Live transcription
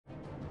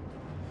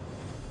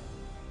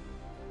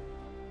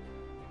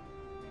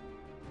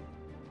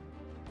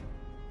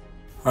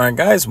Alright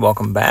guys,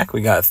 welcome back.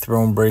 We got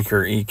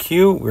Thronebreaker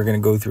EQ. We're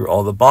going to go through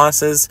all the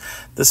bosses.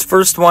 This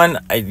first one,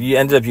 you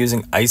ended up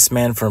using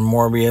Iceman for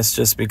Morbius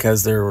just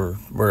because there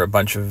were a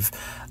bunch of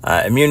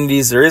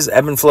immunities. There is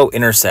Ebb and Flow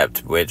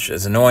Intercept, which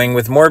is annoying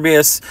with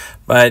Morbius,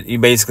 but you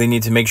basically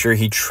need to make sure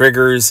he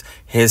triggers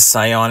his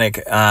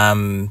psionic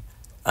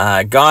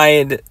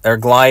psionic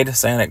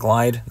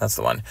glide, that's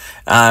the one.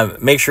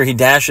 Make sure he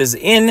dashes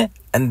in,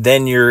 and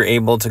then you're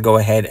able to go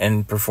ahead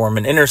and perform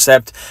an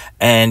intercept,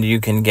 and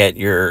you can get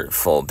your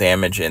full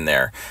damage in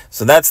there.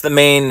 So that's the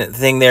main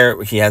thing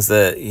there. He has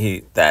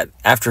that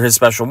after his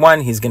special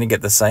one, he's going to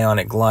get the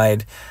psionic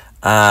glide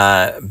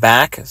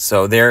back.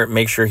 So there,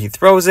 make sure he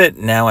throws it.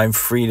 Now I'm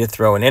free to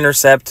throw an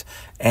intercept,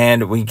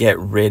 and we get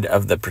rid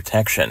of the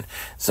protection.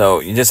 So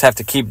you just have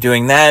to keep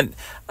doing that.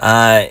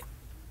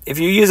 If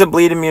you use a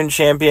bleed immune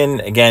champion,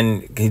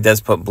 again, he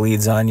does put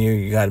bleeds on you.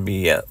 You got to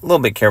be a little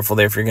bit careful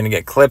there if you're going to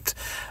get clipped.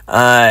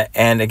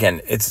 And again,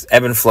 it's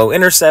Ebb and Flow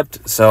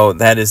Intercept, so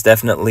that is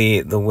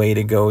definitely the way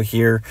to go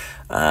here.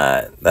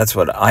 That's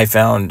what I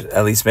found.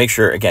 At least make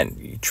sure, again,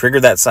 you trigger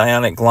that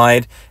psionic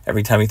glide.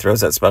 Every time he throws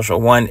that special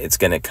one, it's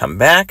going to come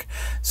back.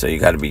 So you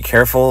got to be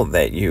careful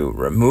that you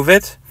remove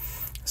it.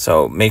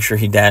 So make sure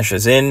he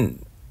dashes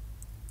in.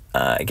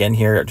 Again,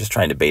 here, I'm just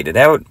trying to bait it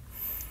out.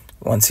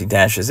 Once he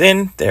dashes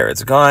in, there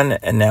it's gone,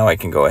 and now I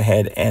can go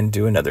ahead and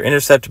do another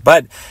intercept,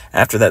 but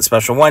after that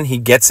special one, he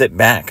gets it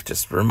back.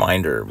 Just a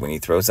reminder, when he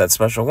throws that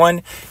special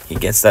one, he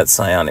gets that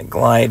psionic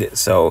glide.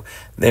 So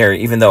there,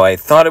 even though I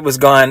thought it was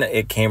gone,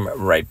 it came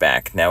right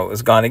back. Now it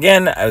was gone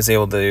again. I was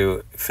able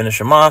to finish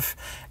him off,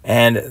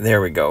 and there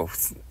we go.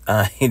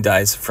 He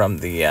dies from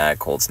the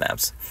cold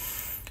snaps.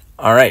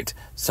 All right,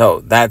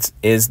 so that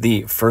is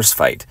the first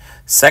fight.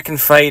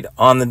 Second fight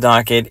on the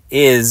docket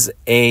is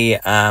a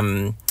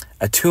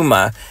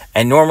Tuma,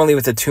 and normally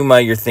with a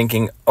Tuma you're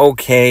thinking,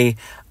 okay,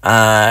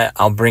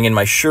 I'll bring in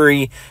my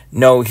Shuri.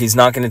 No, he's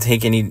not going to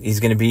take any. He's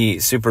going to be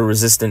super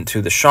resistant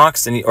to the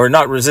shocks, or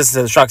not resistant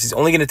to the shocks. He's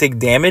only going to take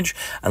damage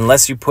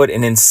unless you put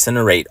an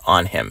Incinerate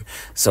on him.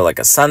 So like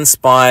a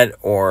Sunspot,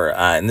 or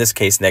in this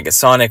case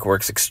Negasonic,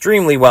 works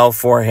extremely well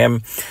for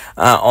him.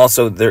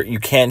 Also, you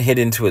can't hit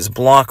into his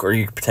block, or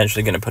you're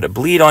potentially going to put a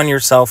bleed on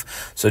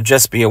yourself. So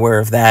just be aware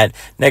of that.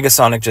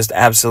 Negasonic just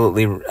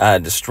absolutely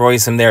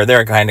destroys him there. There,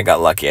 I kind of got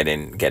lucky. I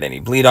didn't get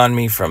any bleed on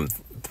me from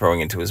throwing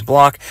into his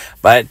block,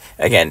 but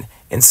again,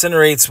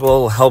 Incinerates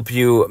will help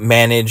you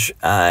manage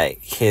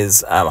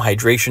his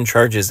hydration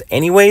charges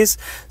anyways.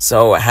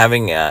 So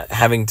having a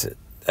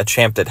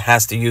champ that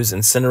has to use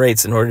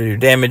Incinerates in order to do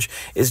damage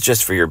is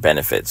just for your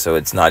benefit. So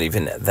it's not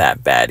even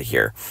that bad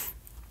here.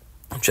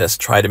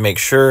 Just try to make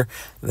sure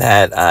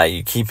that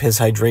you keep his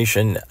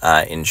hydration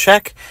in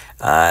check.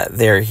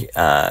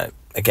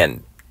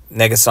 Again,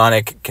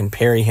 Negasonic can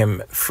parry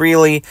him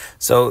freely,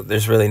 so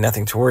there's really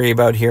nothing to worry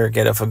about here.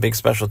 Get off a big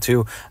special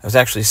 2. I was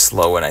actually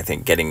slow in, I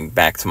think, getting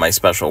back to my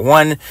special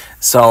 1,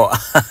 so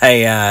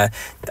I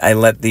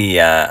let the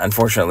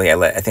unfortunately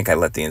I think I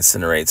let the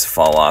Incinerates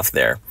fall off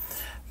there,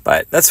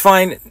 but that's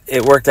fine.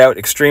 It worked out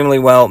extremely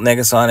well.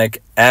 Negasonic,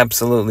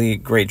 absolutely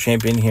great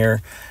champion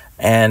here,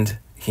 and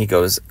he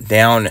goes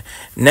down.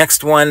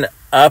 Next one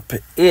up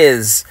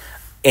is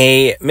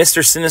a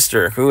Mr.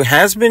 Sinister, who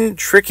has been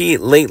tricky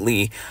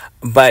lately,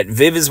 but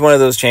Viv is one of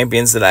those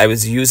champions that I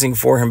was using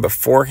for him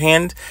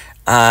beforehand.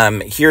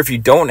 Here, if you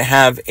don't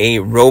have a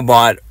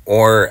robot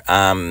or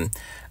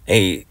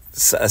a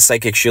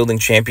psychic shielding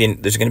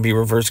champion, there's going to be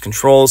reverse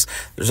controls.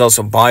 There's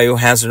also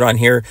biohazard on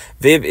here.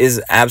 Viv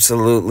is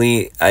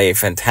absolutely a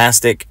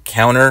fantastic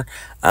counter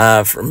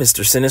for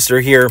Mr.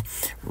 Sinister here.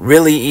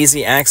 Really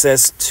easy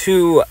access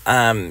to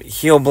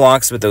heal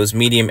blocks with those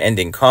medium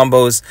ending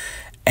combos.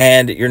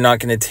 And you're not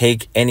going to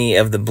take any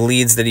of the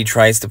bleeds that he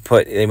tries to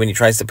put. When he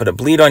tries to put a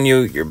bleed on you,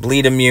 you're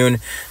bleed immune,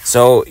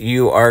 so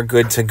you are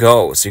good to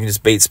go. So you can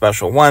just bait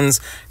special 1s,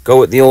 go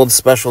with the old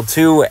special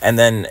 2, and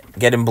then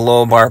get him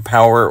below bar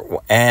power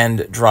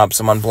and drop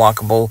some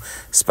unblockable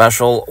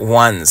special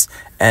 1s.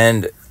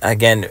 And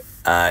again,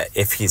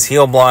 if he's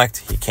heal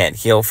blocked, he can't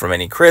heal from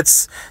any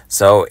crits,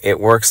 so it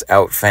works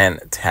out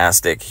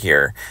fantastic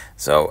here.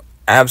 So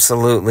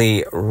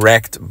absolutely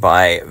wrecked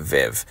by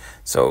Viv.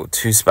 So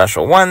 2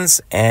 special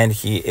 1s, and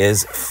he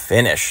is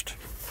finished.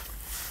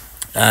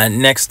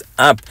 Next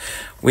up,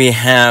 we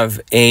have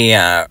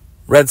a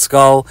Red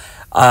Skull.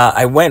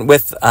 I went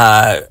with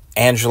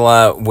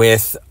Angela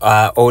with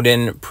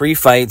Odin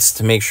pre-fights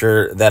to make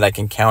sure that I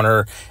can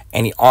counter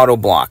any auto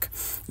block.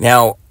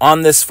 Now,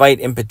 on this fight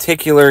in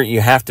particular,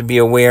 you have to be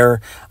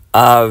aware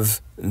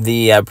of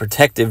the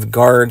protective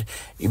guard.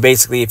 You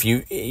basically, if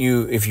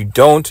you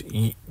don't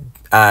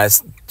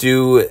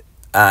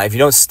if you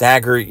don't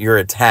stagger your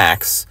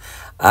attacks,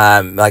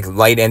 like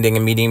light ending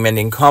and medium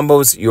ending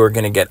combos, you're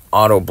going to get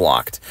auto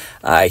blocked.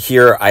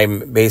 Here,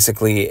 I'm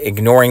basically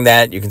ignoring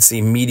that. You can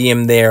see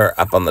medium there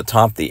up on the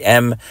top, the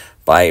M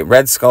by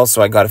Red Skull,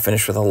 so I got to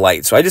finish with a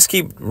light. So I just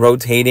keep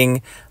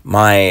rotating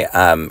my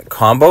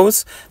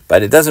combos,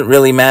 but it doesn't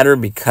really matter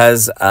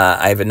because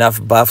I have enough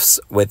buffs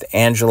with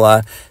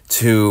Angela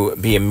to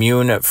be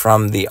immune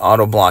from the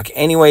auto block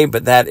anyway,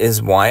 but that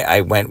is why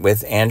I went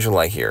with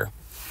Angela here.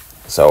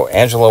 So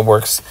Angela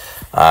works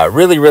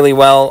really, really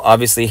well.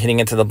 Obviously, hitting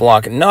into the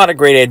block, not a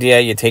great idea.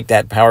 You take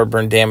that power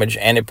burn damage,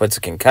 and it puts a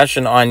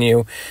concussion on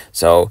you.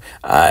 So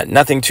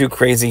nothing too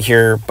crazy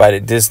here, but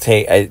it does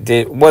take.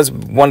 It was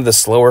one of the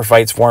slower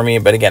fights for me.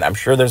 But again, I'm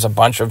sure there's a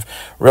bunch of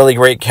really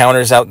great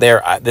counters out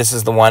there. This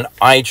is the one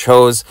I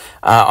chose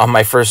on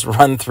my first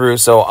run through.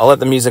 So I'll let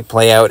the music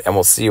play out, and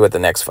we'll see you at the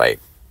next fight.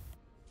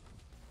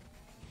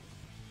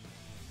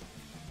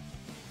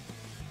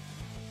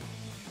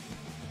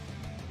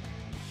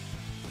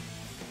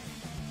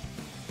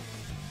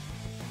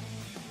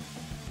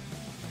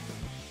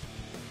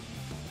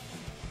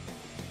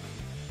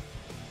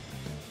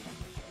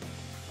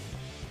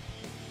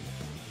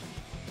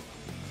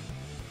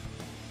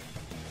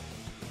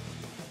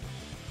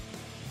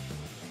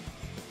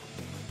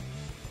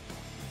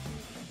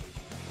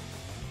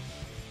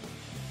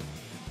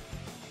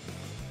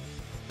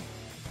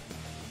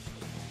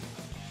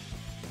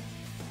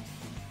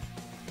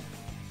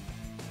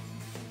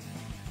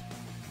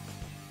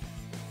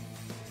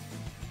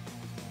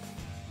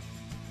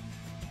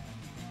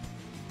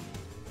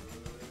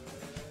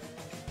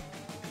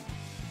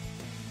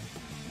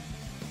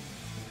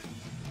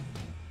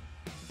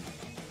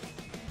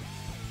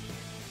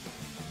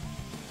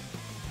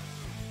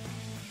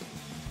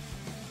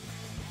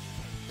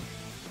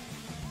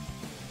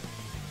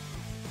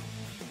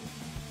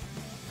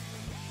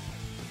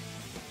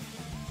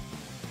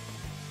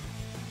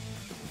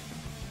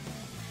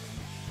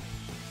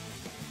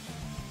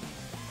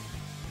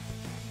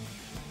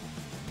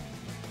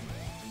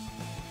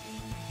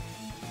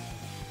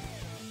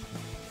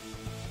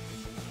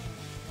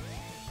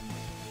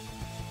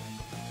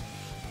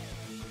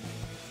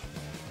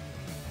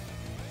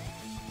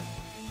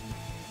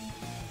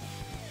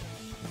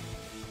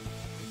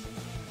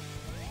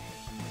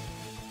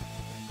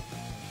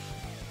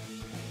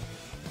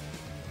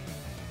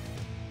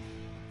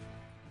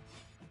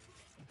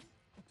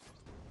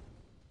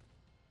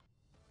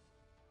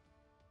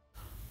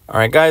 All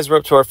right, guys, we're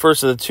up to our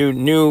first of the two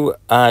new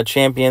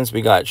champions.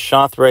 We got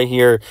Shoth right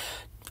here.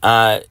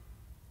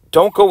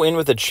 Don't go in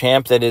with a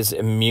champ that is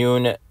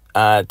immune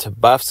to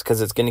buffs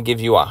because it's going to give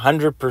you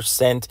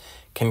 100%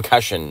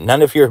 concussion.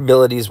 None of your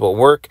abilities will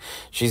work.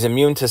 She's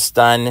immune to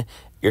stun.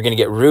 You're going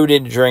to get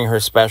rooted during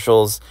her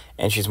specials,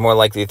 and she's more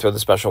likely to throw the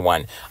special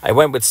one. I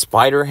went with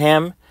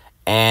Spider-Ham,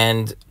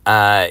 and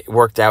it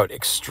worked out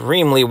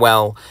extremely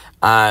well.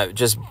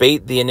 Just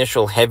bait the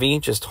initial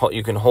heavy.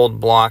 You can hold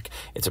block.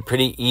 It's a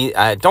pretty easy.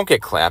 Don't get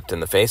clapped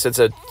in the face. It's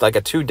like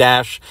a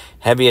 2-dash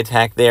heavy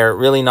attack there.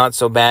 Really not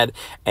so bad.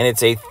 And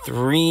it's a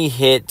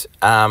 3-hit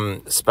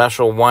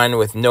special one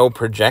with no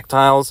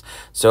projectiles.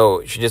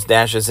 So she just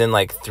dashes in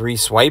like 3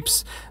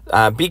 swipes.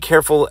 Be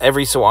careful.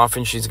 Every so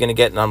often she's going to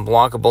get an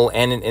unblockable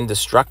and an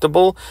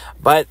indestructible.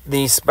 But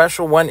the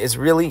special one is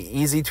really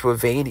easy to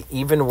evade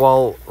even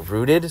while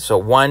rooted. So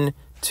 1,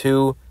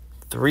 2,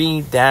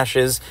 3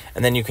 dashes,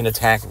 and then you can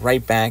attack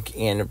right back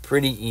in.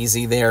 Pretty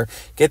easy there.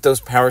 Get those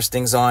power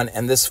stings on,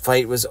 and this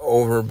fight was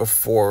over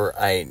before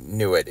I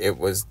knew it. It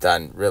was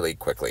done really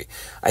quickly.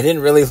 I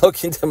didn't really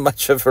look into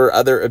much of her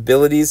other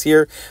abilities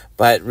here,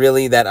 but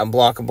really that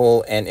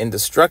unblockable and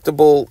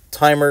indestructible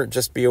timer,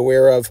 just be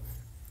aware of.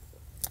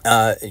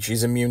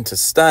 She's immune to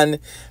stun,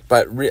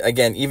 but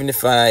again, even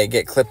if I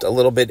get clipped a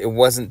little bit, it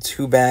wasn't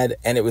too bad,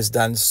 and it was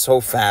done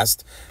so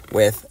fast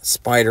with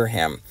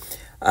Spider-Ham.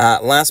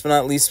 Last but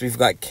not least, we've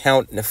got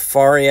Count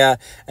Nefaria,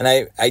 and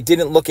I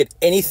didn't look at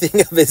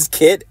anything of his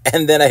kit,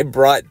 and then I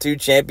brought 2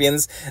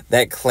 champions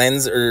that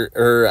cleanse or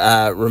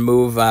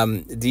remove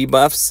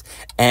debuffs,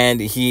 and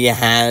he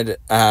had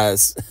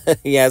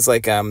he has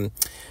like not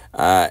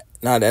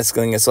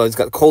escalating assault. He's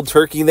got Cold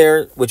Turkey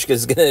there, which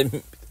is gonna.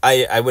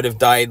 I would have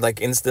died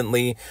like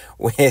instantly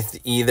with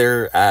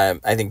either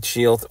I think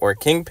Shield or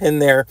Kingpin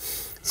there,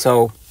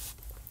 so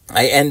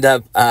I end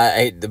up,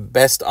 the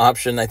best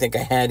option I think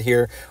I had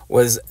here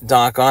was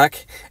Doc Ock,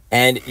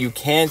 and you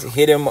can't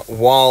hit him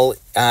while,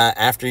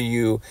 after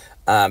you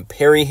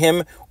parry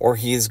him, or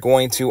he's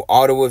going to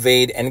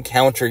auto-evade and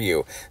counter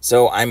you.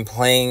 So I'm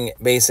playing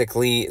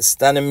basically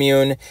stun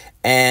immune,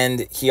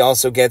 and he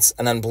also gets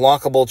an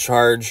unblockable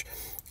charge,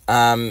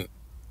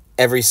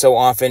 every so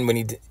often.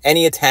 When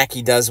any attack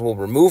he does will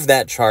remove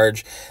that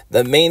charge.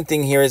 The main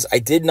thing here is I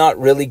did not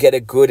really get a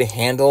good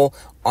handle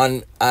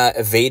on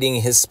evading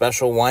his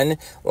special one.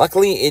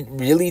 Luckily, it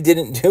really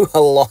didn't do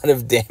a lot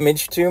of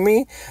damage to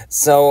me,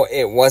 so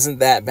it wasn't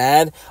that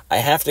bad. I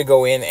have to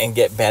go in and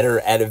get better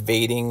at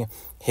evading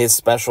his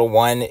special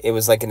one. It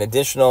was like an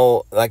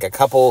additional, like a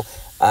couple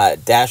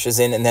dashes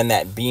in, and then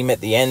that beam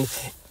at the end.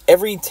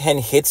 Every 10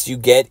 hits you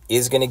get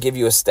is going to give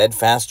you a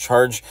steadfast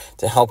charge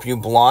to help you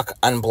block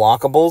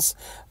unblockables.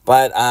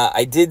 But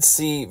I did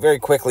see very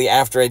quickly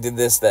after I did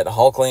this that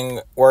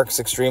Hulkling works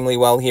extremely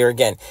well here.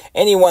 Again,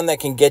 anyone that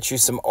can get you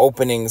some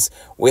openings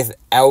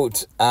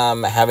without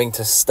having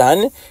to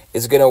stun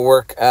is going to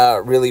work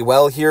really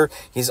well here.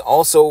 He's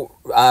also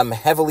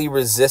heavily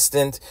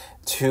resistant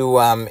to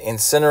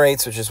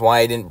incinerates, which is why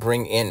I didn't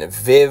bring in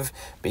Viv,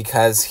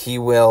 because he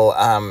will...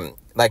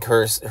 like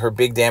her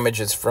big damage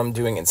is from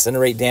doing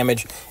incinerate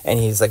damage, and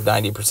he's like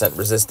 90%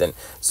 resistant.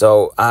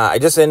 So I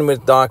just ended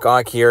with Doc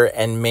Ock here,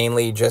 and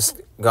mainly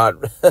just got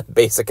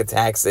basic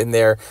attacks in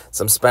there,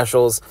 some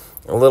specials,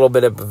 a little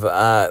bit of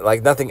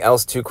like nothing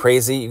else too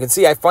crazy. You can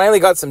see I finally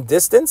got some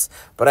distance,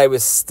 but I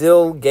was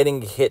still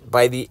getting hit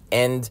by the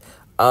end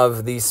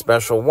of the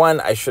special one.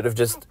 I should have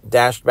just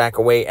dashed back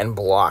away and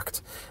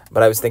blocked.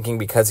 But I was thinking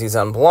because he's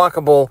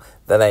unblockable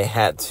that I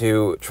had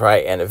to try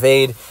and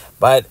evade.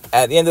 But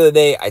at the end of the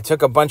day, I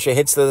took a bunch of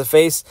hits to the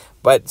face,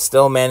 but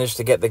still managed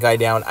to get the guy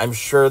down. I'm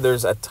sure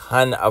there's a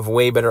ton of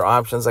way better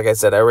options. Like I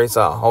said, I already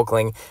saw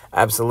Hulkling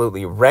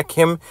absolutely wreck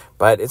him.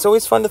 But it's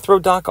always fun to throw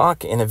Doc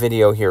Ock in a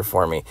video here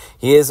for me.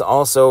 He is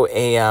also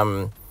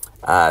a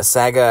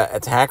Saga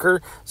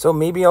attacker, so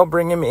maybe I'll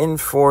bring him in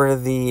for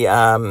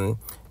the...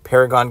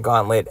 Paragon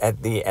Gauntlet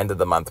at the end of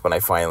the month when I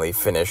finally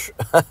finish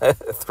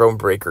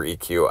Thronebreaker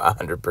EQ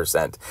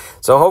 100%.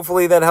 So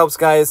hopefully that helps,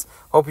 guys.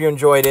 Hope you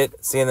enjoyed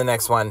it. See you in the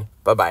next one.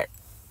 Bye-bye.